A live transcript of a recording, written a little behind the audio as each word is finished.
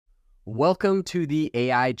Welcome to the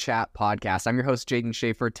AI Chat Podcast. I'm your host, Jaden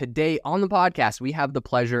Schaefer. Today on the podcast, we have the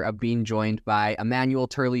pleasure of being joined by Emmanuel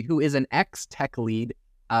Turlay, who is an ex-tech lead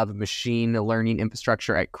of machine learning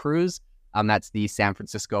infrastructure at Cruise. That's the San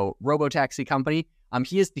Francisco robotaxi company.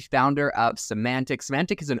 He is the founder of Sematic.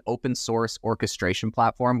 Sematic is an open source orchestration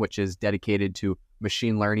platform, which is dedicated to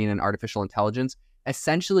machine learning and artificial intelligence.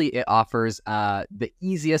 Essentially, it offers the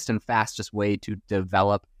easiest and fastest way to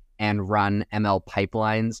develop and run ML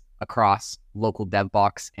pipelines across local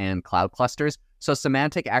DevBox and cloud clusters. So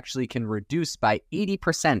Sematic actually can reduce by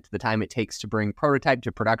 80% the time it takes to bring prototype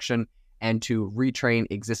to production and to retrain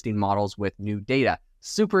existing models with new data.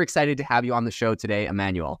 Super excited to have you on the show today,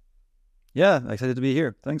 Emmanuel. Yeah, excited to be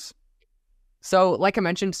here. Thanks. So like I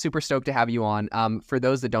mentioned, super stoked to have you on. For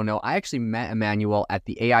those that don't know, I actually met Emmanuel at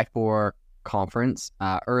the AI4 conference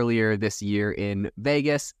earlier this year in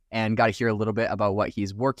Vegas and got to hear a little bit about what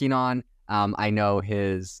he's working on. I know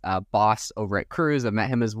his boss over at Cruise. I met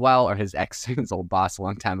him as well, or his his old boss a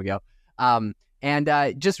long time ago. And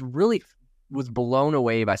just really was blown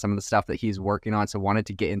away by some of the stuff that he's working on. So wanted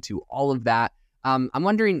to get into all of that. I'm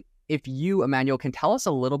wondering if you, Emmanuel, can tell us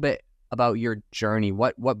a little bit about your journey.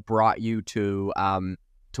 What brought you to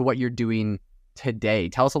what you're doing today?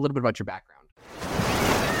 Tell us a little bit about your background.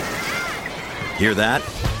 Hear that?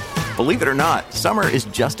 Believe it or not, summer is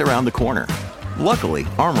just around the corner. Luckily,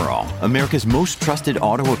 Armor All, America's most trusted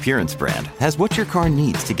auto appearance brand, has what your car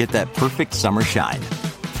needs to get that perfect summer shine.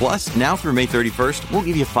 Plus, now through May 31st, we'll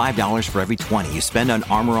give you $5 for every $20 you spend on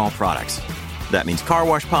Armor All products. That means car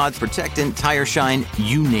wash pods, protectant, tire shine,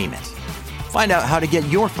 you name it. Find out how to get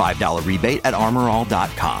your $5 rebate at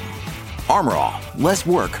armorall.com. Armor All, less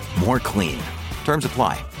work, more clean. Terms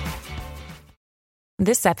apply.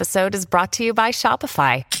 This episode is brought to you by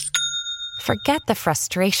Shopify. Forget the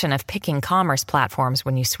frustration of picking commerce platforms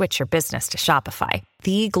when you switch your business to Shopify,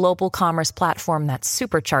 the global commerce platform that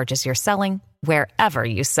supercharges your selling wherever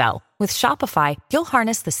you sell. With Shopify, you'll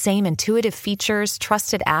harness the same intuitive features,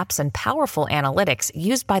 trusted apps, and powerful analytics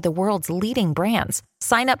used by the world's leading brands.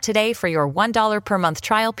 Sign up today for your $1 per month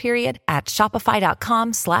trial period at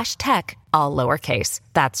shopify.com/tech, all lowercase.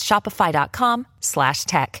 That's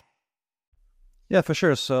shopify.com/tech. Yeah, for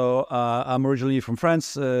sure. So I'm originally from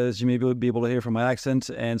France, as you may be able to hear from my accent.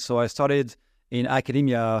 And so I started in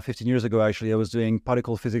academia 15 years ago, actually. I was doing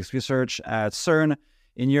particle physics research at CERN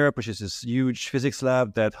in Europe, which is this huge physics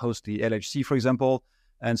lab that hosts the LHC, for example.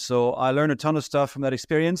 And so I learned a ton of stuff from that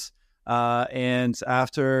experience. And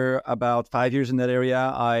after about 5 years in that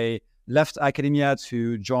area, I left academia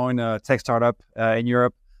to join a tech startup in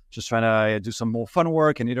Europe, just trying to do some more fun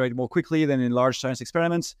work and iterate more quickly than in large science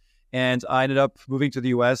experiments. And I ended up moving to the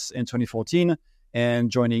US in 2014 and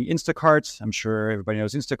joining Instacart. I'm sure everybody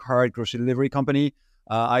knows Instacart, grocery delivery company.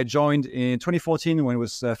 I joined in 2014 when it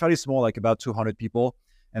was fairly small, like about 200 people.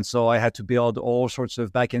 And so I had to build all sorts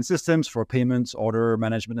of backend systems for payments, order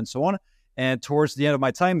management, and so on. And towards the end of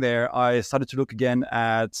my time there, I started to look again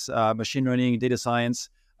at machine learning, data science,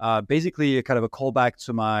 basically kind of a callback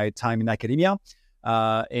to my time in academia.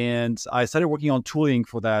 And I started working on tooling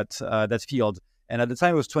for that field. And at the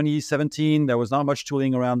time, it was 2017. There was not much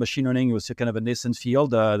tooling around machine learning. It was kind of a nascent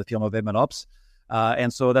field, the field of MLOps.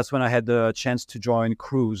 And so that's when I had the chance to join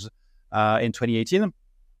Cruise in 2018.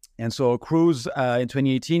 And so Cruise in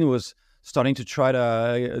 2018 was starting to try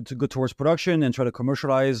to go towards production and try to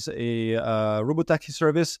commercialize a robotaxi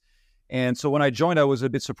service. And so when I joined, I was a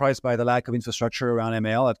bit surprised by the lack of infrastructure around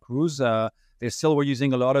ML at Cruise. They still were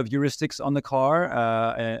using a lot of heuristics on the car.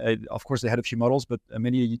 Of course, they had a few models, but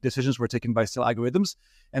many decisions were taken by still algorithms.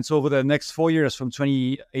 And so over the next 4 years, from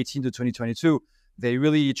 2018 to 2022, they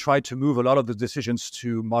really tried to move a lot of the decisions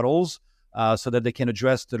to models so that they can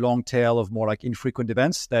address the long tail of more like infrequent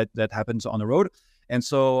events that happens on the road. And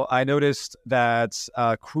so I noticed that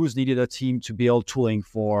Cruise needed a team to build tooling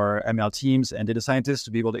for ML teams and data scientists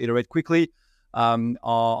to be able to iterate quickly on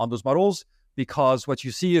those models. Because what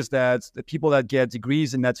you see is that the people that get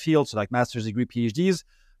degrees in that field, so like master's degree, PhDs,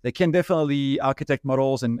 they can definitely architect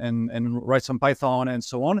models and write some Python and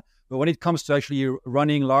so on. But when it comes to actually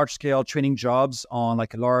running large-scale training jobs on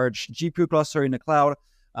like a large GPU cluster in the cloud,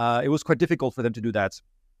 it was quite difficult for them to do that.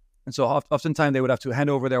 And so oftentimes they would have to hand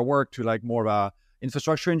over their work to like more of a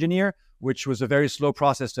infrastructure engineer, which was a very slow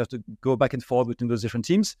process to have to go back and forth between those different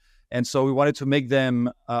teams. And so we wanted to make them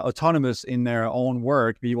autonomous in their own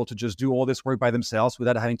work, be able to just do all this work by themselves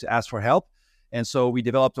without having to ask for help. And so we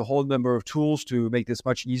developed a whole number of tools to make this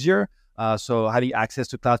much easier. So having access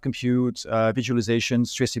to cloud compute,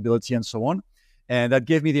 visualizations, traceability, and so on. And that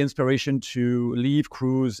gave me the inspiration to leave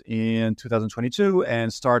Cruise in 2022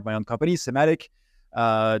 and start my own company, Sematic,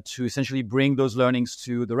 to essentially bring those learnings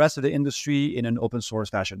to the rest of the industry in an open source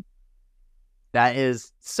fashion. That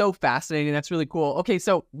is so fascinating. That's really cool. Okay,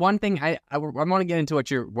 so one thing I want to get into what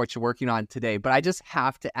you're working on today, but I just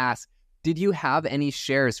have to ask: did you have any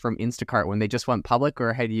shares from Instacart when they just went public,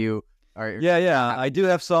 or had you? Yeah, I do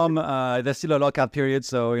have some. There's still a lockout period,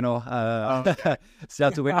 so still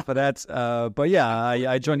have to wait for that. But yeah,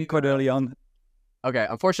 I joined quite early on. Okay,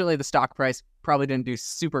 unfortunately, the stock price probably didn't do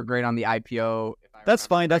super great on the IPO. That's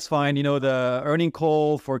fine. The earning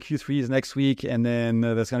call for Q3 is next week, and then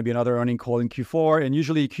there's going to be another earning call in Q4. And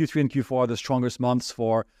usually Q3 and Q4 are the strongest months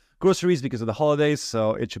for groceries because of the holidays,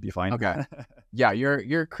 so it should be fine. Okay. Yeah,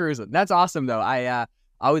 you're cruising. That's awesome, though. I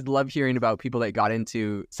always love hearing about people that got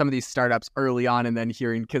into some of these startups early on, and then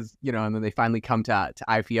hearing because and then they finally come to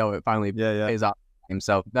IPO. It finally pays off.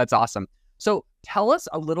 So that's awesome. So tell us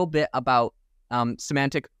a little bit about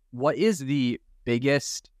Sematic. What is the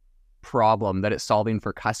biggest problem that it's solving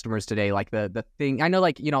for customers today? Like the thing, I know,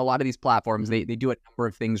 like, a lot of these platforms, they do a number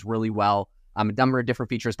of things really well, a number of different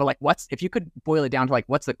features, but like, if you could boil it down to like,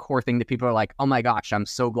 what's the core thing that people are like, oh my gosh, I'm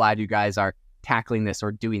so glad you guys are tackling this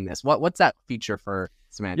or doing this? What's that feature for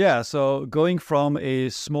Sematic? Yeah, so going from a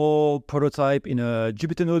small prototype in a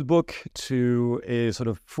Jupyter notebook to a sort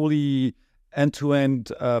of fully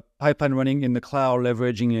end-to-end pipeline running in the cloud,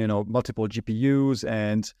 leveraging multiple GPUs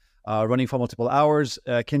and running for multiple hours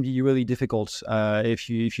can be really difficult if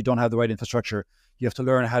you don't have the right infrastructure. You have to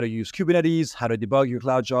learn how to use Kubernetes, how to debug your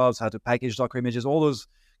cloud jobs, how to package Docker images, all those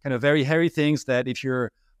kind of very hairy things that if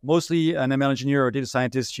you're mostly an ML engineer or data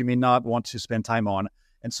scientist, you may not want to spend time on.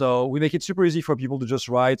 And so we make it super easy for people to just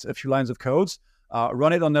write a few lines of codes,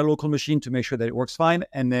 run it on their local machine to make sure that it works fine,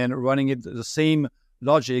 and then running it the same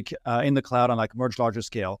logic in the cloud on like much larger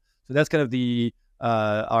scale. So that's kind of the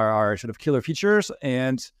our sort of killer features,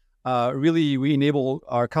 and really we enable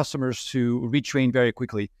our customers to retrain very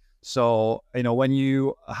quickly. So when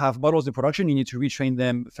you have models in production, you need to retrain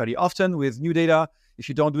them fairly often with new data. If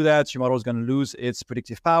you don't do that, your model is going to lose its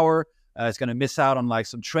predictive power. It's going to miss out on like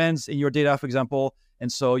some trends in your data, for example.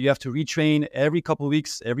 And so you have to retrain every couple of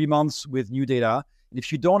weeks, every month with new data. And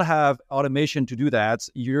if you don't have automation to do that,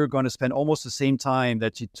 you're going to spend almost the same time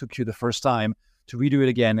that it took you the first time to redo it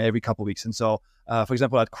again every couple of weeks. And so, for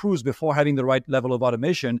example, at Cruise, before having the right level of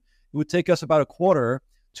automation, it would take us about a quarter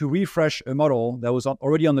to refresh a model that was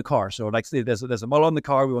already on the car. So like there's a model on the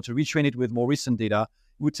car, we want to retrain it with more recent data.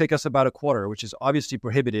 It would take us about a quarter, which is obviously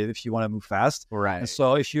prohibitive if you want to move fast. Right. And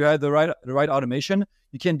so if you had the right automation,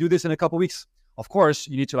 you can do this in a couple of weeks. Of course,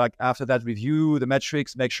 you need to after that review the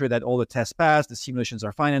metrics, make sure that all the tests pass, the simulations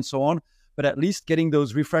are fine, and so on. But at least getting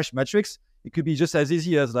those refresh metrics, it could be just as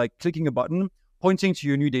easy as like clicking a button, pointing to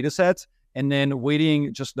your new data set, and then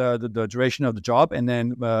waiting just the duration of the job, and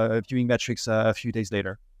then viewing metrics a few days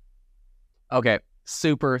later. Okay,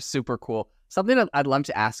 super, super cool. Something that I'd love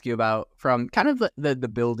to ask you about from kind of the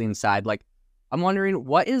building side. Like, I'm wondering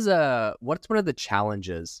what's one of the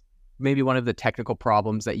challenges, maybe one of the technical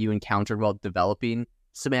problems that you encountered while developing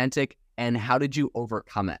Sematic, and how did you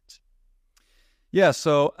overcome it? Yeah,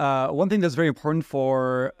 so one thing that's very important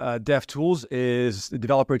for dev tools is the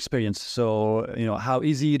developer experience. So, how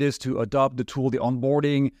easy it is to adopt the tool, the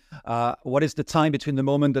onboarding. What is the time between the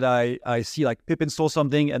moment that I see like pip install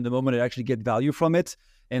something and the moment I actually get value from it?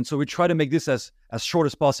 And so we try to make this as short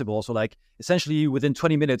as possible. So like essentially within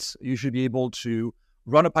 20 minutes, you should be able to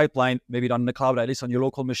run a pipeline, maybe not in the cloud, at least on your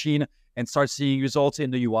local machine, and start seeing results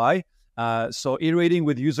in the UI. So iterating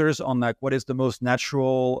with users on like what is the most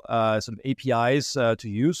natural sort of APIs to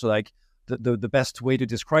use. So like the best way to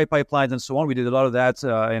describe pipelines and so on. We did a lot of that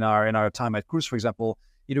in our time at Cruise, for example,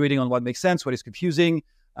 iterating on what makes sense, what is confusing.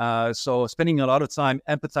 So spending a lot of time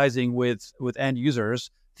empathizing with end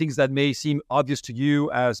users. Things that may seem obvious to you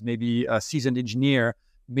as maybe a seasoned engineer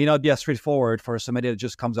may not be as straightforward for somebody that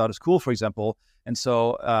just comes out of school, for example. And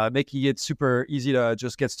so making it super easy to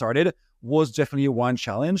just get started was definitely one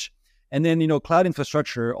challenge. And then, cloud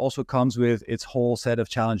infrastructure also comes with its whole set of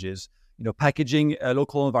challenges. Packaging a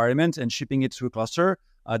local environment and shipping it to a cluster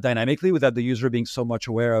dynamically without the user being so much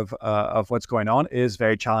aware of what's going on is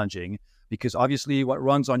very challenging, because obviously what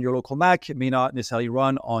runs on your local Mac may not necessarily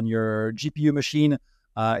run on your GPU machine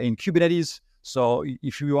in Kubernetes. So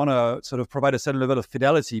if you want to sort of provide a certain level of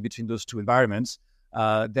fidelity between those two environments,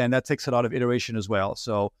 then that takes a lot of iteration as well.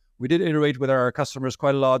 So we did iterate with our customers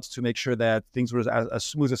quite a lot to make sure that things were as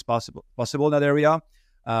smooth as possible in that area.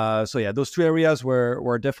 So yeah, those two areas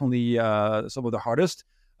were definitely some of the hardest.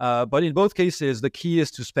 But in both cases, the key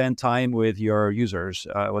is to spend time with your users,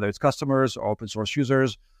 whether it's customers or open source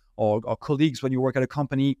users or colleagues when you work at a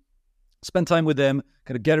company. spend time with them,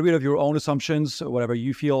 kind of get rid of your own assumptions, whatever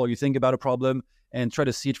you feel or you think about a problem, and try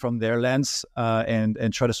to see it from their lens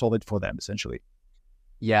and try to solve it for them, essentially.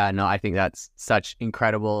 Yeah, no, I think that's such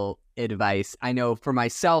incredible advice. I know for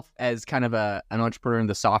myself as kind of an entrepreneur in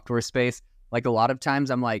the software space, like a lot of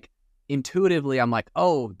times I'm like, intuitively, I'm like,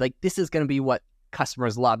 oh, like this is going to be what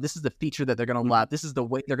customers love. This is the feature that they're going to love. This is the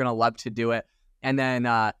way they're going to love to do it. And then,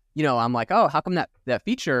 I'm like, oh, how come that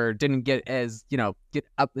feature didn't get as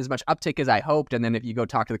much uptake as I hoped? And then if you go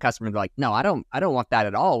talk to the customer, they're like, no, I don't want that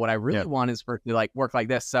at all. What I really want is for it to like work like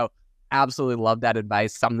this. So absolutely love that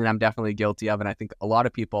advice. Something I'm definitely guilty of. And I think a lot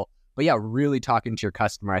of people, but yeah, really talking to your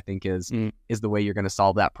customer, I think is the way you're going to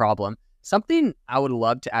solve that problem. Something I would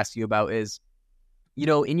love to ask you about is,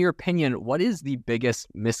 in your opinion, what is the biggest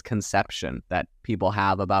misconception that people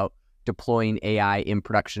have about deploying AI in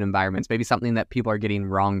production environments? Maybe something that people are getting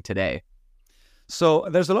wrong today. So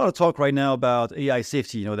there's a lot of talk right now about AI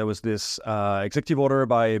safety. There was this executive order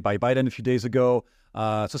by Biden a few days ago.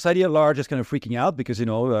 Society at large is kind of freaking out because,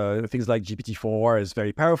 things like GPT-4 is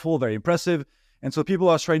very powerful, very impressive. And so people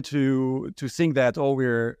are trying to think that,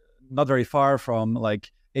 we're not very far from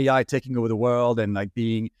like AI taking over the world and like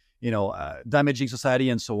being, damaging society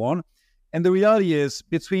and so on. And the reality is,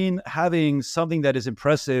 between having something that is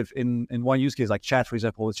impressive in one use case, like chat, for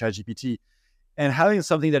example, with ChatGPT, and having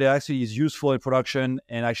something that actually is useful in production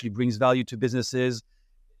and actually brings value to businesses,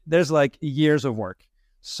 there's like years of work.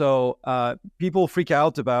 So people freak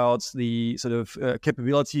out about the sort of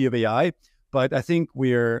capability of AI, but I think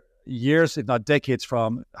we're years, if not decades,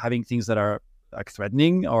 from having things that are like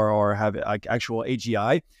threatening or have like actual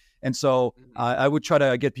AGI. And so I would try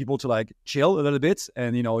to get people to like chill a little bit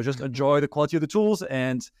and, just enjoy the quality of the tools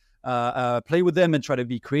and play with them and try to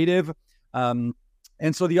be creative.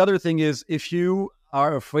 And so the other thing is, if you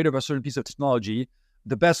are afraid of a certain piece of technology,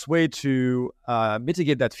 the best way to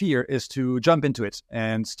mitigate that fear is to jump into it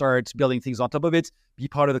and start building things on top of it, be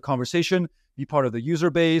part of the conversation, be part of the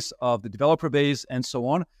user base, of the developer base, and so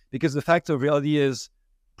on. Because the fact of reality is,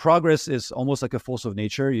 progress is almost like a force of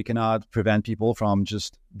nature. You cannot prevent people from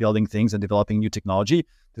just building things and developing new technology.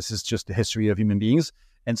 This is just the history of human beings.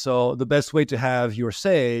 And so the best way to have your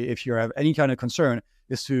say, if you have any kind of concern,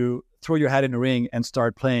 is to throw your hat in the ring and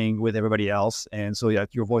start playing with everybody else. And so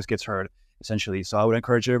your voice gets heard, essentially. So I would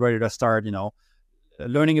encourage everybody to start,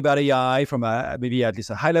 learning about AI from maybe at least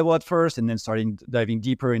a high level at first, and then diving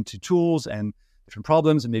deeper into tools and different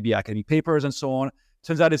problems and maybe academic papers and so on.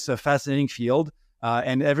 Turns out it's a fascinating field.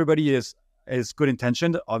 And everybody is good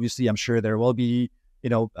intentioned. Obviously, I'm sure there will be,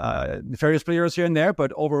 nefarious players here and there,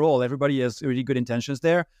 but overall, everybody has really good intentions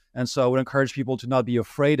there. And so I would encourage people to not be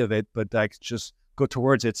afraid of it, but like just go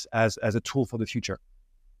towards it as a tool for the future.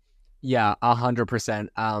 Yeah,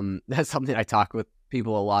 100%. That's something I talk with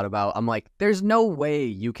people a lot about. I'm like, there's no way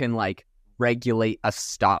you can like regulate a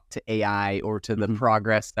stop to AI or to the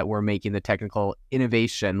progress that we're making, the technical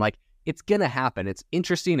innovation. Like, it's going to happen. It's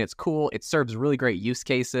interesting. It's cool. It serves really great use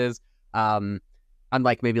cases.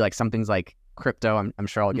 Unlike maybe like some things like crypto, I'm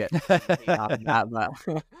sure I'll get off of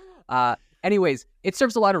that. But anyways, it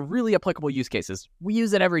serves a lot of really applicable use cases. We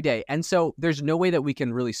use it every day. And so there's no way that we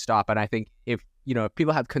can really stop. And I think if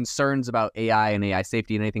people have concerns about AI and AI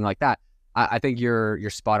safety and anything like that, I think you're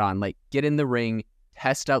spot on. Like, get in the ring,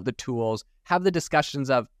 test out the tools, have the discussions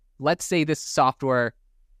of, let's say this software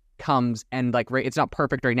comes and like, right, it's not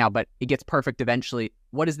perfect right now, but it gets perfect eventually.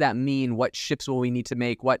 What does that mean? What shifts will we need to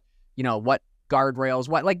make? What guardrails,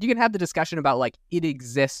 like you can have the discussion about like, it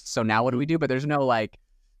exists. So now what do we do? But there's no like,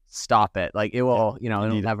 stop it. Like it will,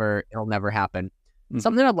 it'll never happen.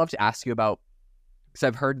 Something I'd love to ask you about, because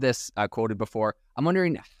I've heard this quoted before. I'm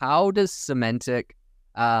wondering, how does Sematic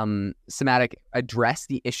address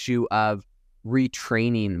the issue of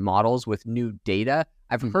retraining models with new data?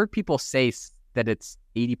 I've heard people say that it's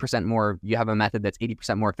 80% more, you have a method that's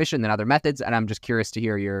 80% more efficient than other methods. And I'm just curious to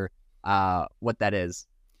hear your, what that is.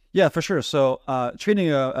 Yeah, for sure. So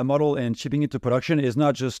training a model and shipping it to production is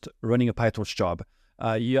not just running a PyTorch job.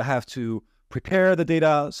 You have to prepare the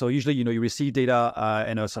data. So usually, you receive data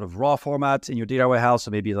in a sort of raw format in your data warehouse.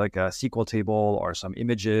 So maybe like a SQL table or some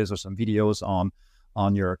images or some videos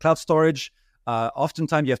on your cloud storage.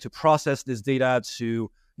 Oftentimes, you have to process this data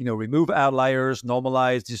to remove outliers,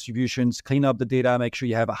 normalize distributions, clean up the data, make sure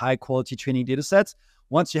you have a high quality training data set.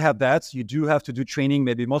 Once you have that, you do have to do training,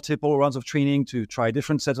 maybe multiple rounds of training to try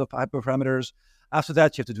different sets of hyperparameters. After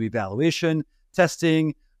that, you have to do evaluation,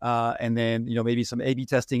 testing, and then maybe some A/B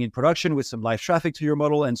testing in production with some live traffic to your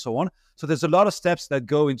model and so on. So there's a lot of steps that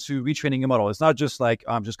go into retraining a model. It's not just like,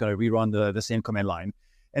 I'm just going to rerun the same command line.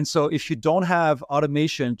 And so if you don't have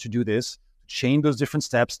automation to do this, chain those different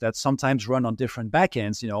steps that sometimes run on different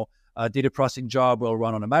backends, A data processing job will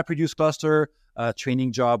run on a MapReduce cluster. A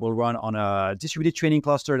training job will run on a distributed training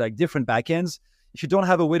cluster, like different backends. If you don't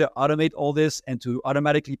have a way to automate all this and to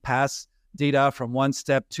automatically pass data from one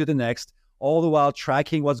step to the next, all the while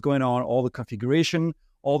tracking what's going on, all the configuration,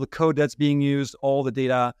 all the code that's being used, all the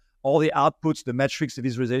data, all the outputs, the metrics, the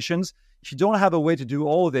visualizations. If you don't have a way to do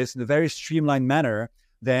all of this in a very streamlined manner,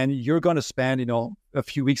 then you're going to spend, a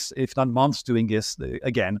few weeks, if not months, doing this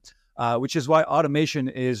again, which is why automation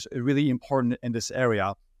is really important in this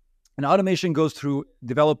area. And automation goes through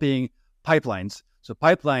developing pipelines. So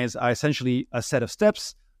pipelines are essentially a set of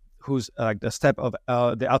steps whose the step of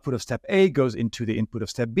the output of step A goes into the input of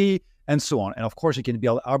step B, and so on. And of course, you can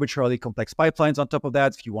build arbitrarily complex pipelines on top of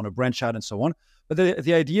that if you want to branch out and so on. But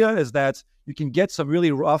the idea is that you can get some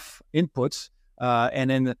really rough inputs and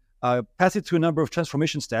then pass it through a number of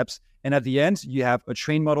transformation steps. And at the end, you have a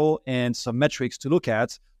trained model and some metrics to look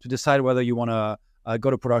at to decide whether you want to go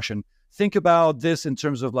to production. Think about this in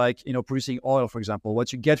terms of producing oil, for example.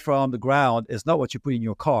 What you get from the ground is not what you put in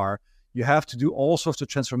your car. You have to do all sorts of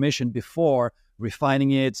transformation before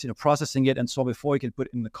refining it, processing it, and so on before you can put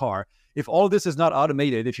it in the car. If all of this is not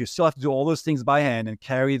automated, if you still have to do all those things by hand and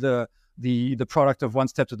carry the product of one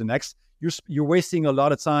step to the next, you're wasting a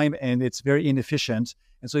lot of time and it's very inefficient.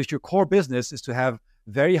 And so if your core business is to have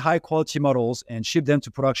very high quality models and ship them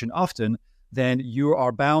to production often, then you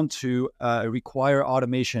are bound to require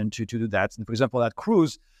automation to do that. And for example, at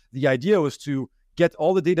Cruise, the idea was to get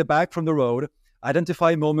all the data back from the road,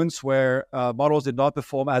 identify moments where models did not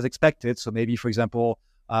perform as expected. So maybe, for example,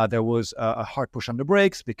 there was a hard push on the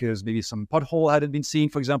brakes because maybe some pothole hadn't been seen,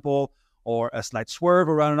 for example, or a slight swerve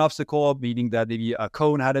around an obstacle, meaning that maybe a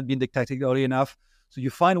cone hadn't been detected early enough. So you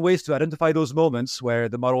find ways to identify those moments where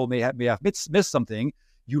the model may have missed something.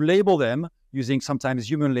 You label them using sometimes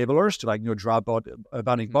human labelers to draw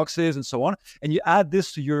bounding boxes and so on. And you add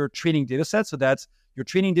this to your training data set so that your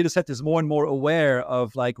training data set is more and more aware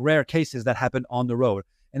of rare cases that happen on the road.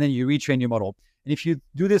 And then you retrain your model. And if you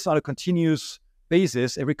do this on a continuous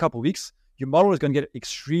basis every couple of weeks, your model is going to get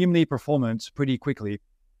extremely performant pretty quickly.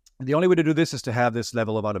 And the only way to do this is to have this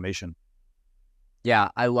level of automation. Yeah,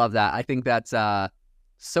 I love that. I think that's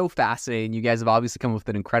so fascinating. You guys have obviously come up with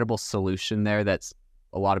an incredible solution there that's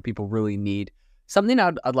a lot of people really need. Something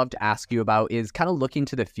I'd love to ask you about is kind of looking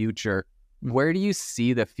to the future. Where do you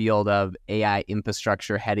see the field of AI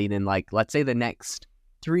infrastructure heading in, let's say, the next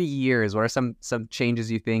 3 years? What are some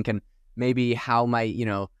changes you think, and maybe how might,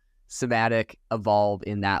 Sematic evolve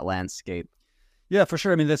in that landscape? Yeah, for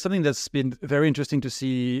sure. I mean, that's something that's been very interesting to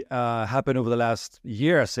see happen over the last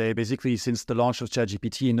year, I say, basically since the launch of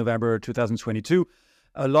ChatGPT in November 2022.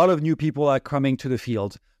 A lot of new people are coming to the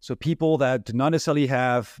field. So people that do not necessarily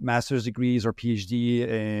have master's degrees or PhD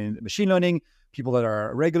in machine learning, people that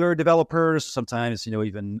are regular developers, sometimes,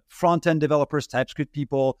 even front-end developers, TypeScript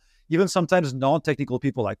people, even sometimes non-technical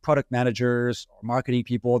people like product managers or marketing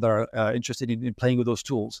people that are interested in playing with those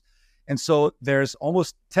tools. And so there's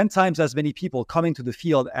almost 10 times as many people coming to the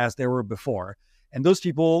field as there were before. And those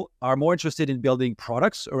people are more interested in building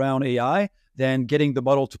products around AI than getting the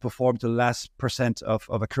model to perform to the last percent of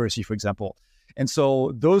accuracy, for example. And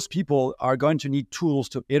so those people are going to need tools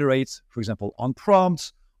to iterate, for example, on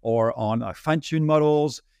prompts or on fine-tuned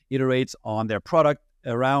models, iterate on their product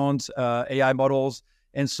around AI models.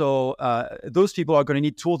 And so those people are going to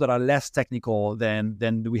need tools that are less technical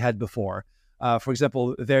than we had before. For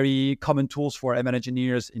example, very common tools for ML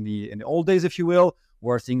engineers in the old days, if you will,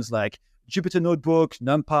 were things like Jupyter Notebook,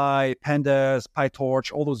 NumPy, Pandas,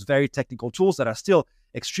 PyTorch, all those very technical tools that are still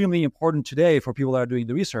extremely important today for people that are doing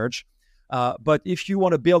the research. But if you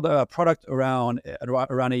want to build a product around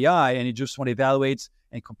AI and you just want to evaluate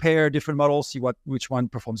and compare different models, see which one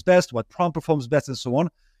performs best, what prompt performs best, and so on,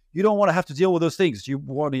 you don't want to have to deal with those things. You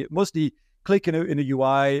want to mostly click in a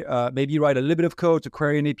UI, maybe write a little bit of code to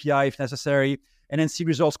query an API if necessary, and then see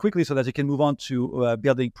results quickly so that you can move on to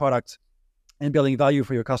building product and building value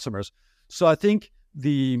for your customers. So I think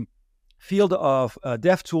the field of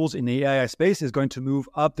dev tools in the AI space is going to move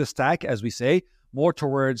up the stack, as we say, more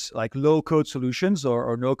towards low-code solutions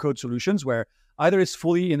or no-code solutions where either it's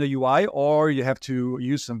fully in the UI or you have to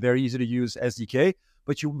use some very easy-to-use SDK,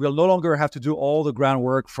 but you will no longer have to do all the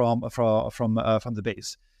groundwork from the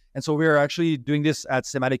base. And so we're actually doing this at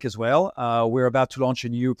Sematic as well. We're about to launch a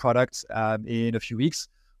new product in a few weeks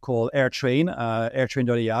called AirTrain,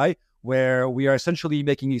 airtrain.ai, where we are essentially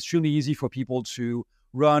making it extremely easy for people to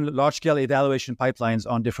run large-scale evaluation pipelines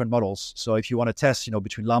on different models. So if you want to test,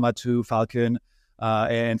 between Llama 2, Falcon,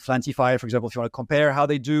 and Flantify, for example, if you want to compare how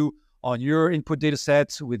they do on your input data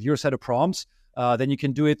set with your set of prompts, then you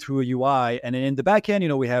can do it through a UI. And in the back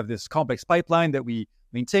end, we have this complex pipeline that we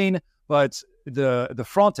maintain, but the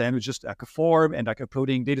front end, which is just like a form and like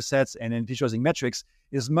uploading data sets and then visualizing metrics,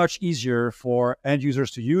 is much easier for end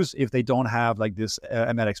users to use if they don't have like this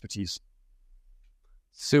ML expertise.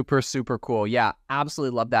 Super, super cool. Yeah,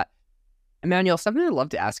 absolutely love that. Emmanuel, something I'd love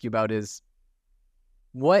to ask you about is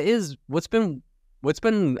what's been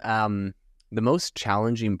the most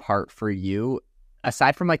challenging part for you,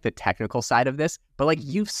 aside from like the technical side of this, but like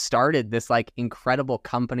you've started this like incredible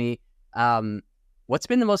company. What's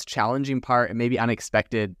been the most challenging part and maybe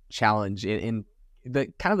unexpected challenge in the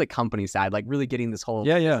kind of the company side, like really getting this whole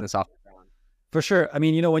business off the ground? For sure. I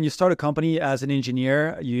mean, when you start a company as an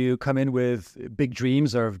engineer, you come in with big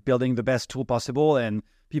dreams of building the best tool possible and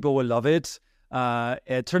people will love it.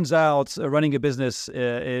 It turns out running a business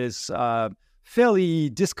is fairly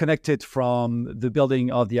disconnected from the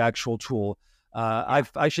building of the actual tool. I've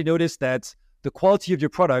actually noticed that the quality of your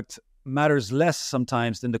product matters less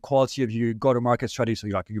sometimes than the quality of your go-to-market strategy. So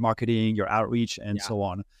your marketing, your outreach, and so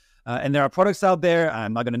on. And there are products out there,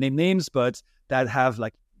 I'm not going to name names, but that have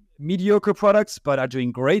like mediocre products, but are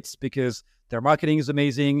doing great because their marketing is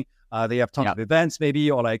amazing. They have tons of events maybe,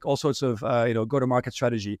 or like all sorts of, go-to-market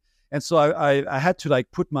strategy. And so I had to like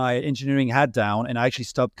put my engineering hat down, and I actually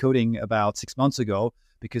stopped coding about 6 months ago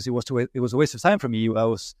because it was a waste of time for me. I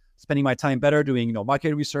was spending my time better doing,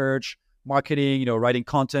 market research, marketing, writing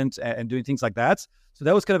content and doing things like that. So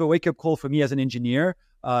that was kind of a wake-up call for me as an engineer,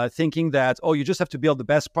 thinking that, you just have to build the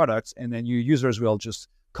best products and then your users will just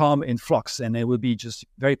come in flux and it will be just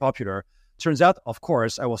very popular. Turns out, of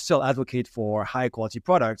course, I will still advocate for high-quality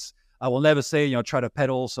products. I will never say, try to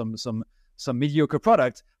peddle some mediocre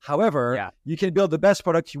product. However, you can build the best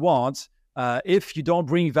product you want if you don't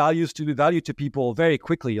bring value to people very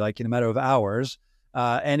quickly, like in a matter of hours.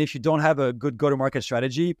 And if you don't have a good go-to-market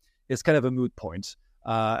strategy, it's kind of a moot point.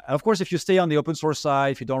 And of course, if you stay on the open source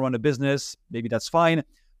side, if you don't run a business, maybe that's fine.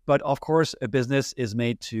 But of course, a business is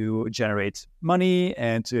made to generate money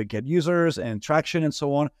and to get users and traction and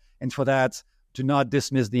so on. And for that, do not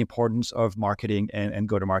dismiss the importance of marketing and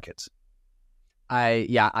go-to-market.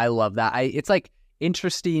 I love that. It's like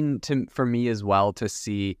interesting for me as well to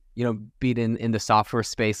see, being in the software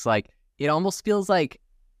space, like it almost feels like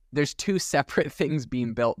there's two separate things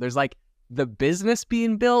being built. There's like the business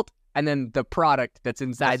being built and then the product that's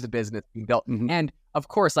inside the business being built. Mm-hmm. And of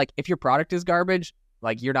course, like if your product is garbage,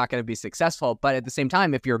 like you're not going to be successful. But at the same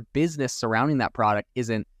time, if your business surrounding that product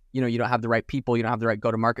isn't, you don't have the right people, you don't have the right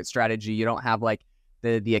go-to-market strategy, you don't have like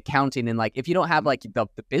the accounting, and like if you don't have like the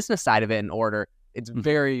business side of it in order, it's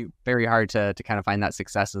very, very hard to kind of find that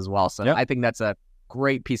success as well. So I think that's a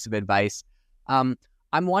great piece of advice. I'm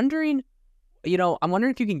wondering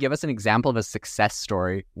if you can give us an example of a success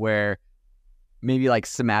story where maybe like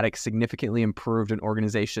Sematic significantly improved an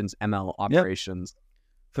organization's ML operations. Yep.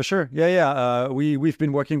 For sure. We've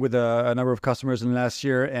been working with a number of customers in the last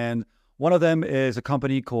year, and one of them is a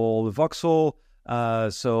company called Voxel.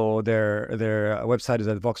 So their website is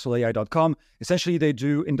at voxelai.com. Essentially, they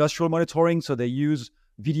do industrial monitoring. So they use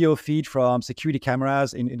video feed from security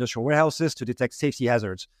cameras in industrial warehouses to detect safety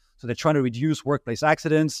hazards. So they're trying to reduce workplace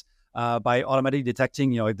accidents by automatically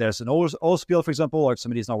detecting, if there's an oil spill, for example, or if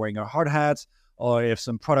somebody's not wearing a hard hat, or if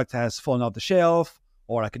some product has fallen off the shelf,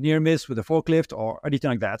 or like a near miss with a forklift, or anything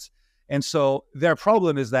like that. And so their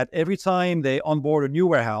problem is that every time they onboard a new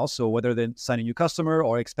warehouse, so whether they sign a new customer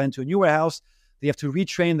or expand to a new warehouse, they have to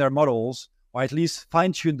retrain their models, or at least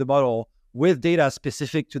fine-tune the model with data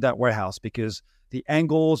specific to that warehouse, because the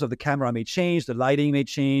angles of the camera may change, the lighting may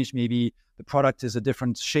change, maybe the product is a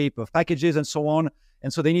different shape of packages and so on.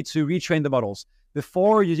 And so they need to retrain the models.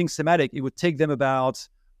 Before using Sematic, it would take them about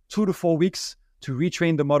 2 to 4 weeks to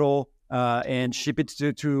retrain the model and ship it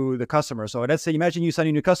to the customer. So let's say, imagine you sign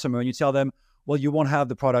a new customer and you tell them, well, you won't have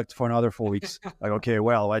the product for another 4 weeks. Like, okay,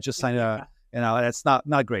 well, I just signed that's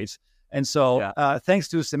not great. And so thanks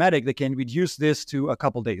to Sematic, they can reduce this to a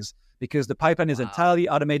couple days because the pipeline is entirely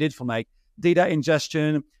automated from like data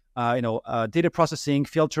ingestion, data processing,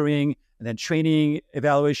 filtering, and then training,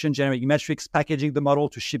 evaluation, generating metrics, packaging the model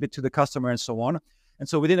to ship it to the customer, and so on. And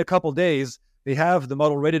so within a couple days, they have the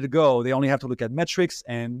model ready to go. They only have to look at metrics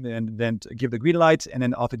and then give the green light, and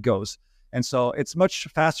then off it goes. And so it's much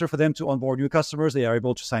faster for them to onboard new customers. They are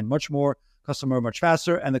able to sign much more customer much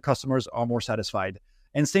faster, and the customers are more satisfied.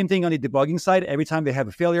 And same thing on the debugging side. Every time they have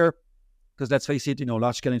a failure, because let's face it,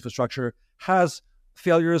 large-scale infrastructure has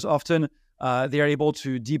failures often. They are able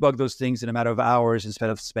to debug those things in a matter of hours instead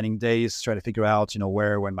of spending days trying to figure out,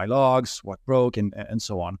 where went my logs, what broke, and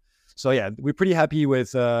so on. So yeah, we're pretty happy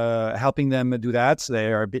with helping them do that.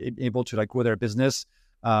 They are able to grow their business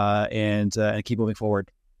and keep moving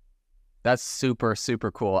forward. That's super,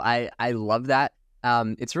 super cool. I love that.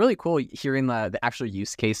 it's really cool hearing the actual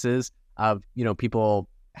use cases of, people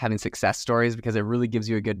having success stories, because it really gives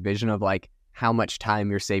you a good vision of like how much time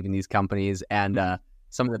you're saving these companies and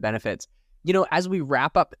some of the benefits. As we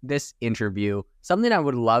wrap up this interview, something I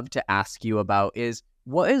would love to ask you about is,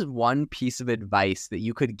 what is one piece of advice that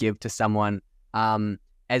you could give to someone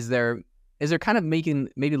as they're kind of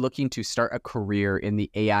maybe looking to start a career in the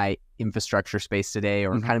AI infrastructure space today,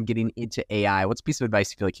 or kind of getting into AI? What's a piece of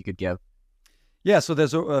advice you feel like you could give? Yeah, so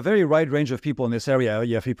there's a very wide range of people in this area.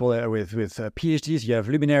 You have people with PhDs, you have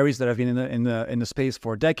luminaries that have been in the space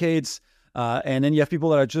for decades, and then you have people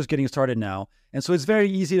that are just getting started now. And so it's very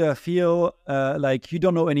easy to feel like you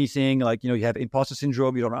don't know anything, like, you have imposter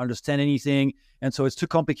syndrome, you don't understand anything, and so it's too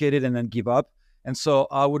complicated, and then give up. And so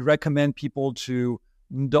I would recommend people to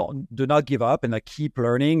do not give up, and like keep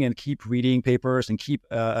learning and keep reading papers and keep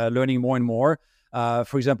learning more and more.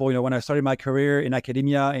 For example, when I started my career in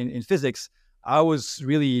academia in physics, I was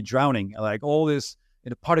really drowning. Like all this,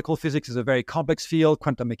 particle physics is a very complex field,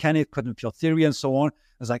 quantum mechanics, quantum field theory, and so on.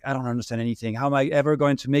 I was like, I don't understand anything. How am I ever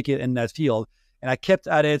going to make it in that field? And I kept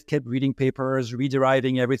at it, kept reading papers,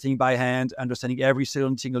 rederiving everything by hand, understanding every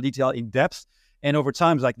single detail in depth. And over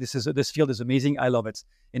time, like this field is amazing. I love it.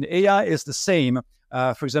 And AI is the same.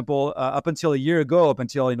 For example, up until a year ago, up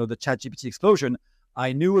until the ChatGPT explosion,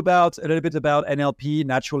 I knew a little bit about NLP,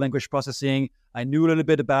 natural language processing. I knew a little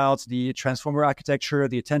bit about the transformer architecture,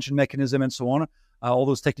 the attention mechanism, and so on. All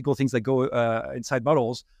those technical things that go inside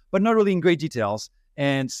models, but not really in great details.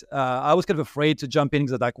 And I was kind of afraid to jump in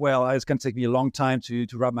because I was like, well, it's going to take me a long time to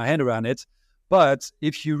wrap my hand around it. But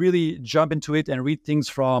if you really jump into it and read things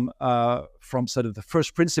from sort of the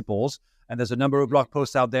first principles, and there's a number of blog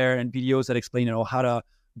posts out there and videos that explain, how to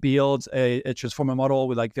build a transformer model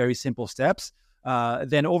with like very simple steps,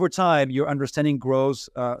 then over time your understanding grows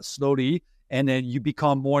slowly, and then you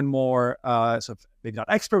become more and more sort of maybe not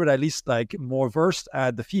expert, but at least like more versed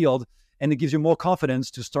at the field, and it gives you more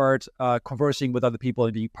confidence to start conversing with other people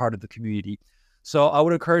and being part of the community. So I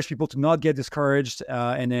would encourage people to not get discouraged,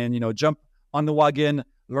 and then jump on the wagon,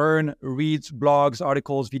 learn, read blogs,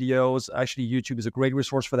 articles, videos. Actually, YouTube is a great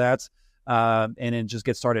resource for that, and then just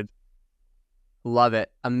get started. Love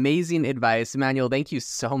it. Amazing advice. Emmanuel, thank you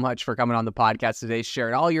so much for coming on the podcast today,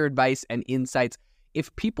 sharing all your advice and insights.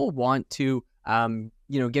 If people want to,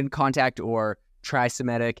 get in contact or try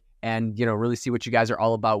Sematic and, really see what you guys are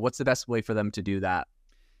all about, what's the best way for them to do that?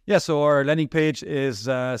 Yeah, so our landing page is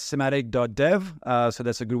sematic.dev. So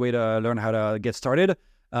that's a good way to learn how to get started.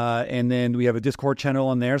 And then we have a Discord channel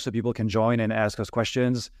on there so people can join and ask us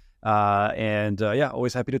questions.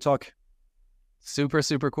 Always happy to talk. Super,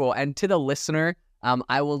 super cool. And to the listener,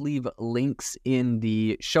 I will leave links in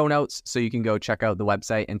the show notes so you can go check out the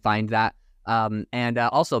website and find that.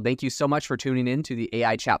 Also, thank you so much for tuning in to the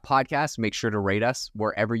AI Chat podcast. Make sure to rate us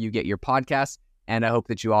wherever you get your podcasts. And I hope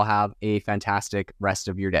that you all have a fantastic rest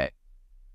of your day.